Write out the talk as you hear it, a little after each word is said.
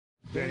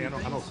Danny, I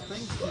know.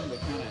 Things tend to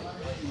kind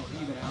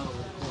of even out over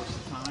the course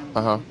of time.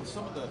 Uh huh. With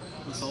some of the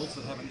results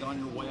that haven't gone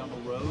your way on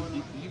the road, do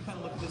you kind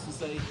of look at this and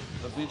say,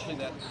 eventually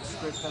that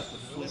script has to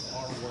flip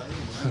our way,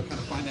 and we're going to kind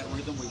of find that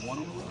rhythm we want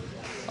on the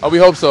road? We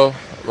hope so,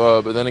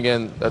 but then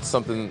again, that's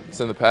something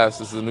that's in the past.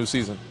 This is a new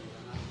season.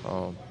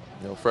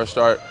 Fresh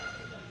start,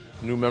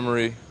 new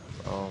memory,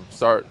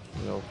 start.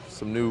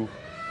 Some new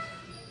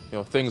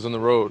things on the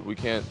road. We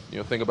can't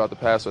think about the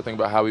past or think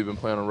about how we've been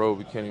playing on the road.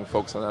 We can't even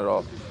focus on that at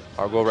all.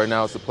 Our goal right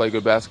now is to play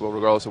good basketball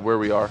regardless of where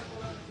we are.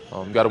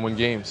 Got to win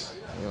games.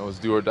 It's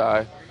do or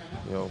die.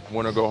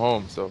 Win or go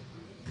home. So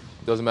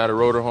it doesn't matter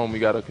road or home. We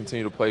got to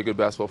continue to play good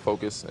basketball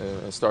focus,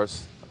 and it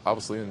starts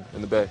obviously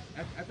in the Bay.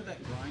 After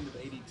that grind of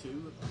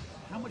 82,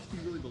 how much do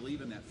you really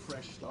believe in that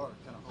fresh start,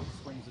 kind of hope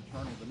springs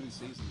eternal, the new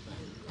season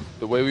thing?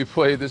 The way we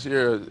played this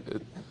year,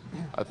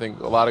 I think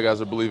a lot of guys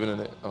are believing in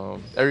it.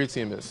 Every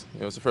team is.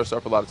 It's the first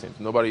start for a lot of teams.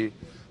 Nobody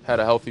had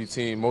a healthy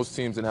team. Most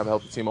teams didn't have a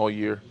healthy team all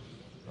year,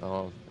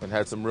 and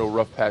had some real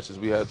rough patches.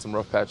 We had some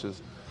rough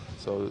patches,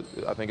 so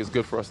I think it's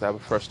good for us to have a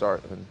fresh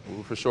start. And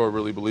we're for sure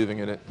really believing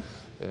in it.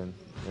 And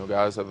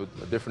guys have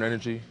a different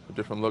energy, a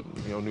different look.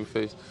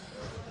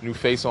 New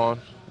face on.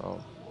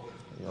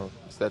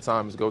 It's that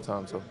time. It's go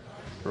time. So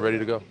we're ready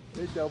to go.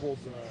 They doubled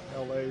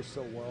LA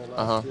so well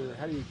last year.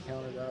 How do you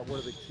counter that? What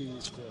are the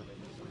keys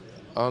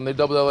to? They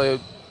doubled LA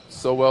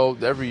so well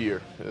every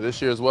year,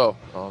 this year as well.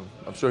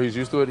 I'm sure he's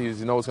used to it. He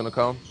knows what's going to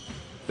come.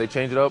 If they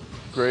change it up,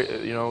 great.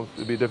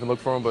 It'd be a different look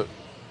for him, but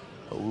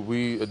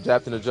we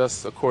adapt and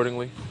adjust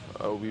accordingly.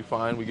 We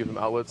find, we give him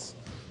outlets,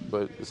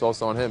 but it's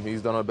also on him.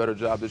 He's done a better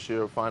job this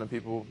year of finding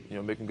people,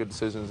 making good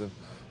decisions and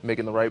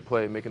making the right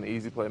play, making the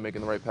easy play,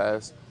 making the right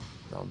pass.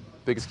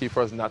 Biggest key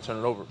for us is not turn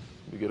it over.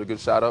 We get a good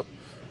shot up,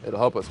 it'll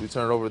help us. We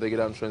turn it over, they get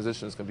out in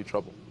transition, it's going to be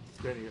trouble.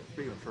 Danny,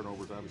 speaking of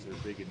turnovers, obviously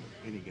they're big in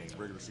any game,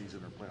 regular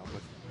season or playoff,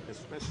 but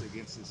especially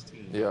against this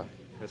team. Yeah.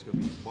 That's going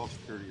to be ball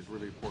security is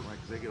really important, right?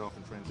 Because they get off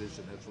in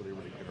transition. That's what they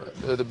really can hurt.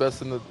 They're the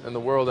best in the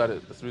world at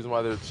it. That's the reason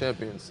why they're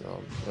champions.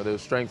 Their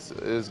strength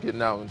is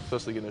getting out, and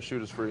especially getting their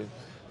shooters free.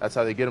 That's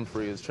how they get them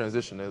free is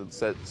transition. They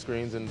set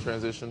screens in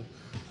transition.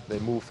 They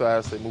move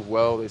fast. They move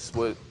well. They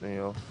split.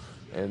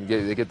 And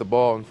they get the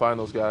ball and find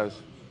those guys,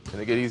 and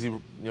they get easy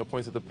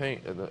points at the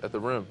paint at the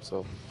rim.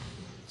 So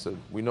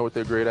we know what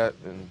they're great at,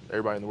 and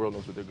everybody in the world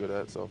knows what they're good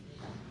at. So.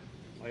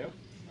 Are y'all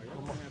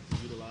going to have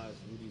to utilize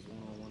Rudy's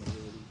one-on-one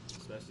ability,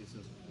 especially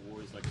since the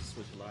Warriors like to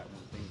switch a lot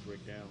when things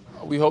break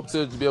down? We hope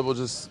to be able to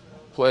just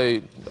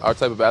play our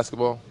type of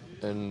basketball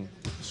and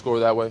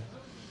score that way,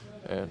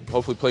 and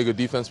hopefully play good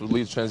defense with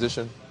leads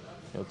transition.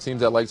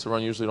 Teams that like to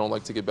run usually don't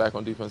like to get back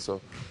on defense,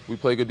 so we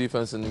play good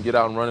defense and get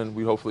out and run, and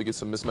we hopefully get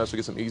some mismatch or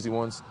get some easy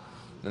ones.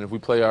 And if we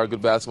play our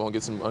good basketball and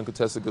get some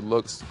uncontested good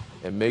looks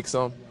and make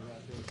some,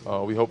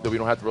 we hope that we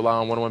don't have to rely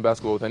on one-on-one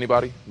basketball with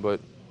anybody, but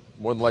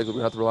more than likely we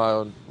have to rely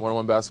on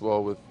one-on-one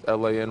basketball with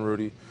LA and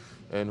Rudy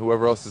and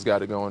whoever else has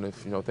got it going if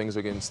things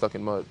are getting stuck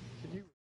in mud.